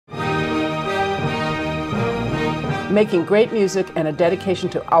Making great music and a dedication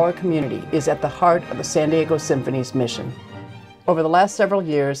to our community is at the heart of the San Diego Symphony's mission. Over the last several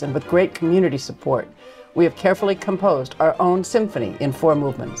years, and with great community support, we have carefully composed our own symphony in 4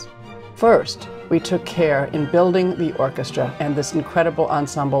 movements. First, we took care in building the orchestra and this incredible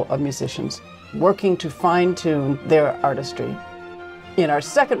ensemble of musicians, working to fine-tune their artistry. In our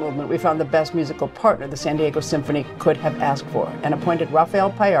second movement, we found the best musical partner the San Diego Symphony could have asked for and appointed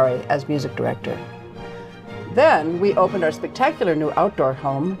Rafael Payari as music director. Then we opened our spectacular new outdoor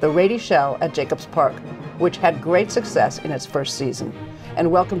home, the Rady Shell at Jacobs Park, which had great success in its first season and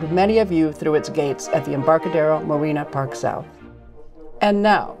welcomed many of you through its gates at the Embarcadero Marina Park South. And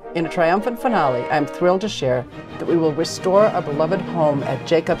now, in a triumphant finale, I'm thrilled to share that we will restore a beloved home at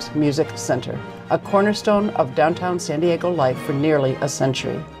Jacobs Music Center, a cornerstone of downtown San Diego life for nearly a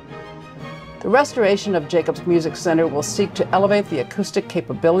century. The restoration of Jacobs Music Center will seek to elevate the acoustic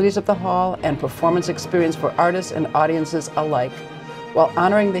capabilities of the hall and performance experience for artists and audiences alike, while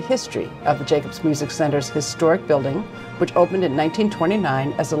honoring the history of the Jacobs Music Center's historic building, which opened in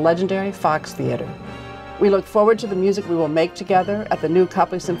 1929 as the legendary Fox Theater. We look forward to the music we will make together at the new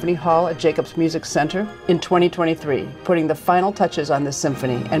Copley Symphony Hall at Jacobs Music Center in 2023, putting the final touches on this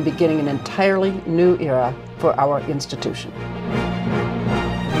symphony and beginning an entirely new era for our institution.